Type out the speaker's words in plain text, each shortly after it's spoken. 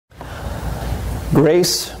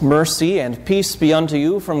Grace, mercy, and peace be unto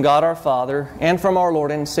you from God our Father and from our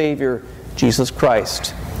Lord and Savior, Jesus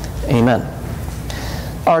Christ. Amen.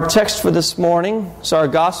 Our text for this morning is our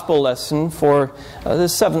gospel lesson for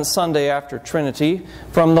this seventh Sunday after Trinity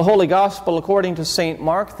from the Holy Gospel according to St.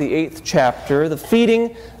 Mark, the 8th chapter, the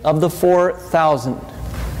feeding of the 4,000.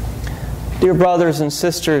 Dear brothers and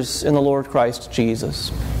sisters in the Lord Christ Jesus,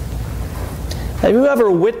 have you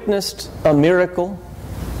ever witnessed a miracle?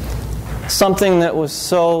 Something that was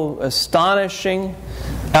so astonishing,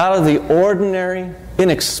 out of the ordinary,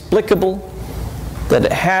 inexplicable, that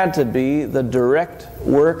it had to be the direct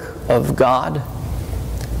work of God?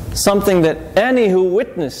 Something that any who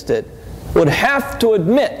witnessed it would have to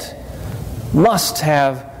admit must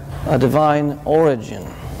have a divine origin.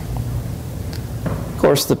 Of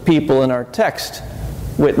course, the people in our text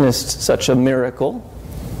witnessed such a miracle.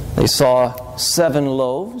 They saw 7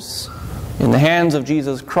 loaves in the hands of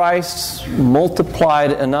Jesus Christ,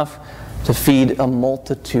 multiplied enough to feed a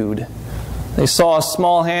multitude. They saw a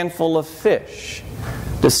small handful of fish,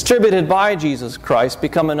 distributed by Jesus Christ,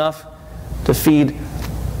 become enough to feed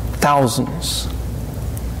thousands.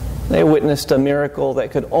 They witnessed a miracle that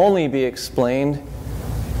could only be explained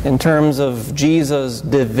in terms of Jesus'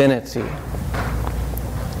 divinity.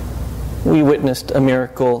 We witnessed a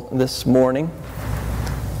miracle this morning.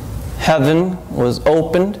 Heaven was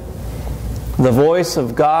opened. The voice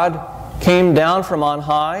of God came down from on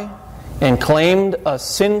high and claimed a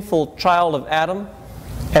sinful child of Adam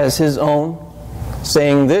as his own,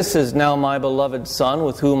 saying, "This is now my beloved Son,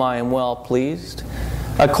 with whom I am well pleased."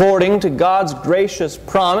 According to God's gracious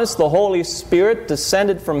promise, the Holy Spirit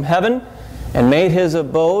descended from heaven and made his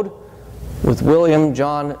abode with William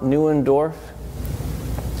John Neuendorf.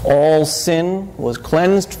 All sin was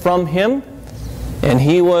cleansed from him, and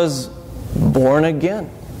he was born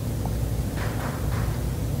again.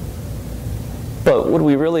 But would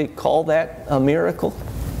we really call that a miracle?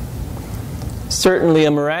 Certainly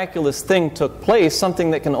a miraculous thing took place,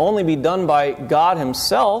 something that can only be done by God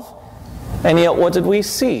Himself. And yet what did we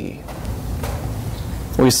see?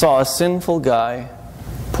 We saw a sinful guy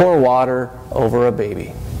pour water over a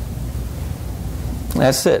baby.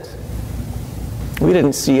 That's it. We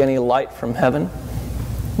didn't see any light from heaven.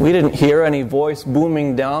 We didn't hear any voice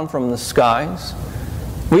booming down from the skies.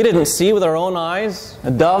 We didn't see with our own eyes a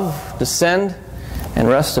dove descend and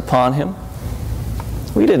rest upon him.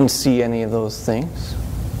 We didn't see any of those things.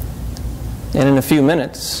 And in a few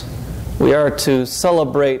minutes, we are to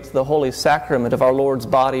celebrate the holy sacrament of our Lord's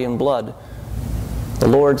body and blood, the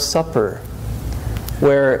Lord's Supper,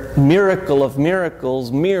 where miracle of miracles,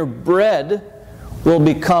 mere bread, will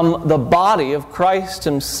become the body of Christ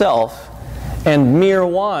Himself, and mere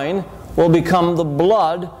wine will become the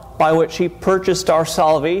blood by which He purchased our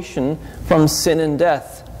salvation from sin and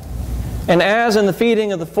death. And as in the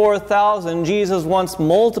feeding of the 4,000, Jesus once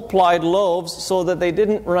multiplied loaves so that they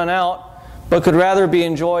didn't run out, but could rather be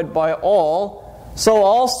enjoyed by all, so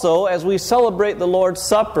also as we celebrate the Lord's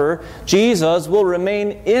Supper, Jesus will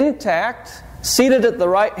remain intact, seated at the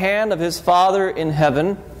right hand of His Father in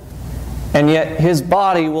heaven, and yet His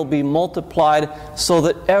body will be multiplied so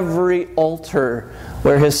that every altar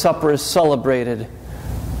where His supper is celebrated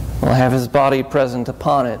will have His body present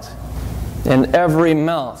upon it, and every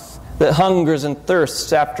mouth that hungers and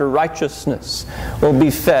thirsts after righteousness will be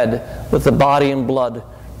fed with the body and blood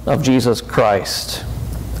of Jesus Christ.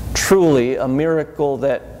 Truly a miracle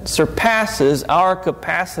that surpasses our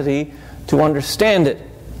capacity to understand it.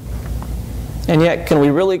 And yet, can we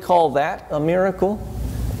really call that a miracle?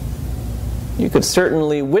 You could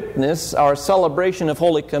certainly witness our celebration of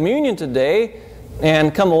Holy Communion today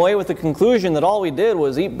and come away with the conclusion that all we did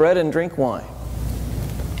was eat bread and drink wine.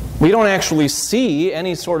 We don't actually see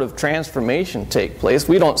any sort of transformation take place.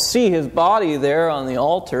 We don't see His body there on the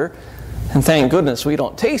altar. And thank goodness we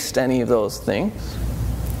don't taste any of those things.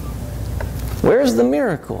 Where's the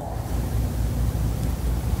miracle?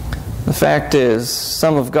 The fact is,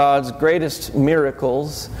 some of God's greatest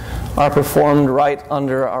miracles are performed right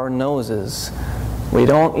under our noses. We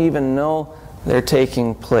don't even know they're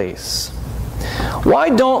taking place.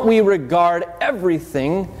 Why don't we regard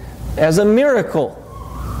everything as a miracle?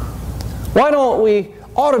 Why don't we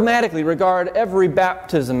automatically regard every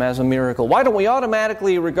baptism as a miracle? Why don't we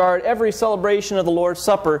automatically regard every celebration of the Lord's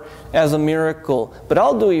Supper as a miracle? But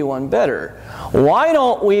I'll do you one better. Why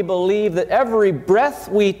don't we believe that every breath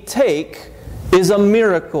we take is a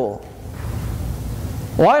miracle?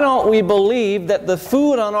 Why don't we believe that the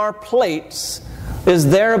food on our plates is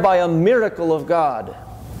there by a miracle of God?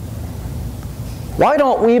 Why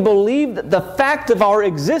don't we believe that the fact of our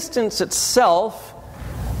existence itself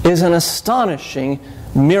is an astonishing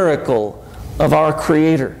miracle of our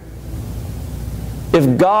Creator.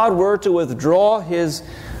 If God were to withdraw His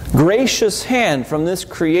gracious hand from this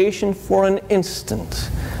creation for an instant,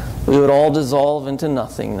 we would all dissolve into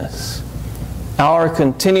nothingness. Our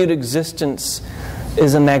continued existence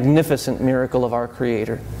is a magnificent miracle of our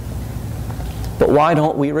Creator. But why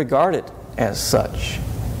don't we regard it as such?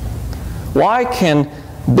 Why can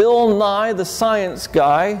Bill Nye, the science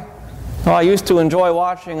guy, who I used to enjoy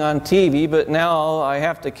watching on TV, but now I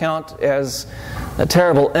have to count as a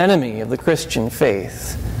terrible enemy of the Christian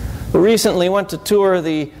faith, who recently went to tour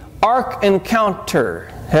the Ark Encounter,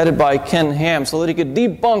 headed by Ken Ham, so that he could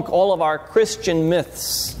debunk all of our Christian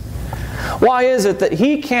myths. Why is it that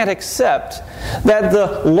he can't accept that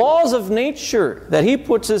the laws of nature that he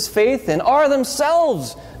puts his faith in are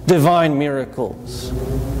themselves divine miracles?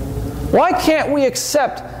 Why can't we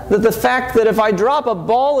accept that the fact that if I drop a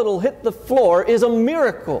ball it'll hit the floor is a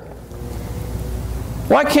miracle?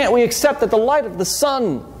 Why can't we accept that the light of the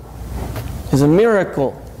sun is a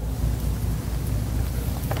miracle?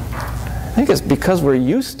 I think it's because we're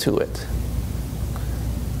used to it.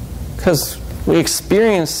 Because we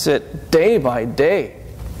experience it day by day.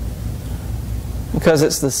 Because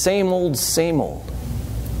it's the same old, same old.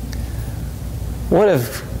 What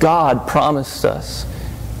if God promised us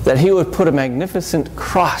that He would put a magnificent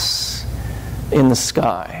cross in the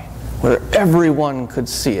sky where everyone could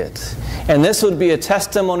see it? And this would be a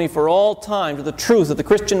testimony for all time to the truth of the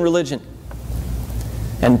Christian religion.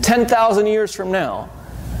 And 10,000 years from now,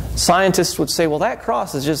 scientists would say, well, that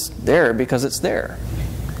cross is just there because it's there.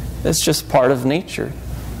 It's just part of nature.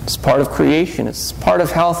 It's part of creation. It's part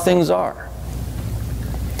of how things are.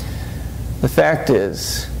 The fact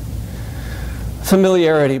is,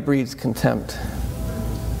 familiarity breeds contempt.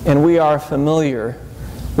 And we are familiar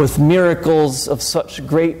with miracles of such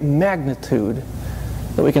great magnitude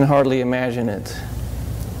that we can hardly imagine it.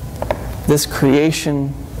 This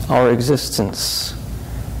creation, our existence,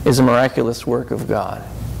 is a miraculous work of God.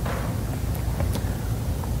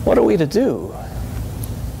 What are we to do?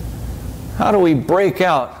 How do we break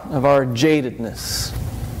out of our jadedness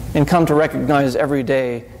and come to recognize every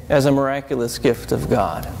day as a miraculous gift of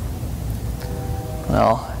God?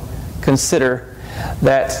 Well, consider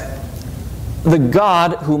that the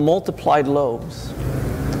God who multiplied loaves,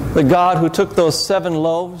 the God who took those 7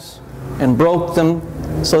 loaves and broke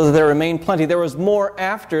them so that there remained plenty. There was more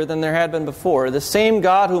after than there had been before. The same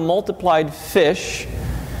God who multiplied fish,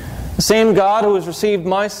 the same God who has received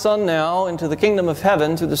my son now into the kingdom of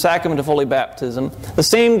heaven through the sacrament of holy baptism, the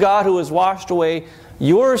same God who has washed away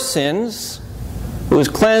your sins, who has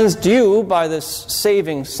cleansed you by this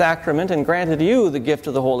saving sacrament and granted you the gift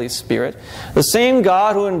of the Holy Spirit, the same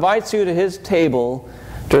God who invites you to His table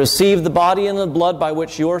to receive the body and the blood by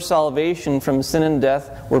which your salvation from sin and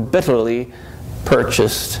death were bitterly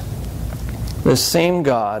purchased. The same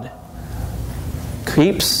God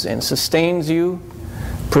keeps and sustains you,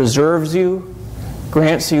 preserves you,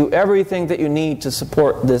 grants you everything that you need to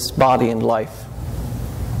support this body and life.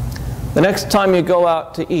 The next time you go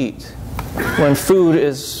out to eat, when food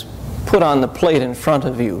is put on the plate in front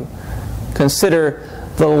of you, consider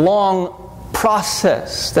the long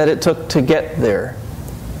process that it took to get there.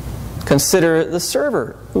 Consider the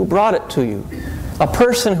server who brought it to you, a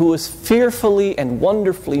person who was fearfully and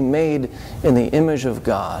wonderfully made in the image of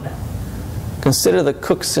God. Consider the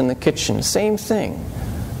cooks in the kitchen, same thing.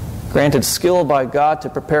 Granted skill by God to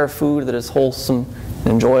prepare food that is wholesome and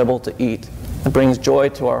enjoyable to eat, that brings joy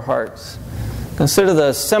to our hearts. Consider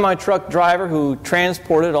the semi-truck driver who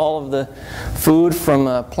transported all of the food from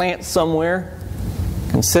a plant somewhere.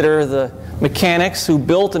 Consider the mechanics who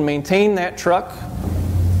built and maintained that truck.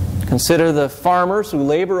 Consider the farmers who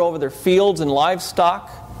labor over their fields and livestock.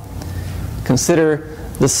 Consider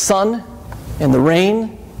the sun and the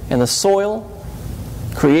rain and the soil,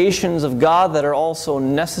 creations of God that are also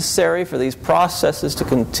necessary for these processes to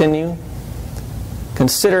continue.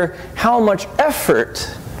 Consider how much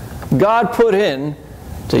effort God put in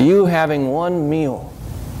to you having one meal.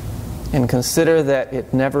 And consider that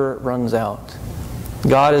it never runs out.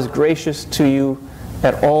 God is gracious to you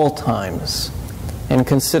at all times. And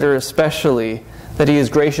consider especially that He is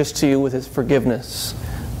gracious to you with His forgiveness,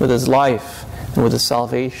 with His life, and with His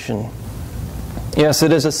salvation. Yes,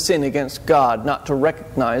 it is a sin against God not to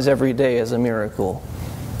recognize every day as a miracle.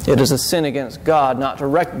 It is a sin against God not to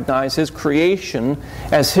recognize His creation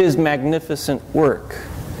as His magnificent work.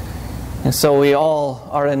 And so we all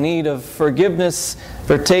are in need of forgiveness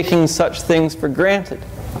for taking such things for granted,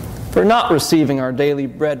 for not receiving our daily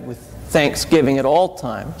bread with thanksgiving at all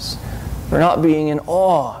times, for not being in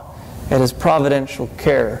awe at His providential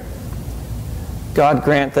care. God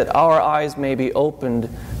grant that our eyes may be opened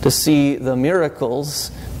to see the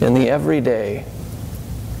miracles in the everyday.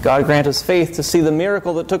 God grant us faith to see the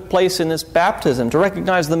miracle that took place in this baptism, to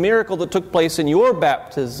recognize the miracle that took place in your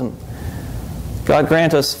baptism. God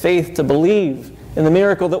grant us faith to believe in the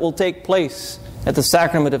miracle that will take place at the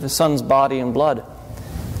sacrament of His Son's body and blood.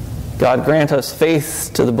 God grant us faith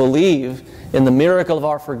to believe in the miracle of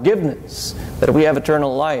our forgiveness, that we have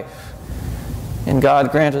eternal life. And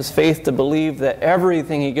God grant us faith to believe that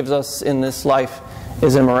everything He gives us in this life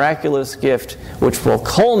is a miraculous gift which will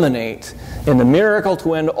culminate in the miracle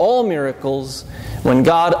to end all miracles when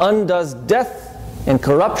God undoes death and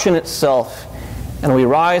corruption itself, and we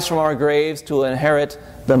rise from our graves to inherit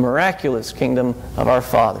the miraculous kingdom of our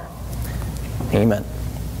Father. Amen.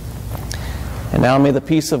 And now may the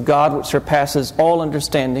peace of God, which surpasses all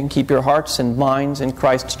understanding, keep your hearts and minds in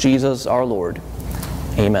Christ Jesus our Lord.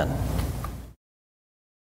 Amen.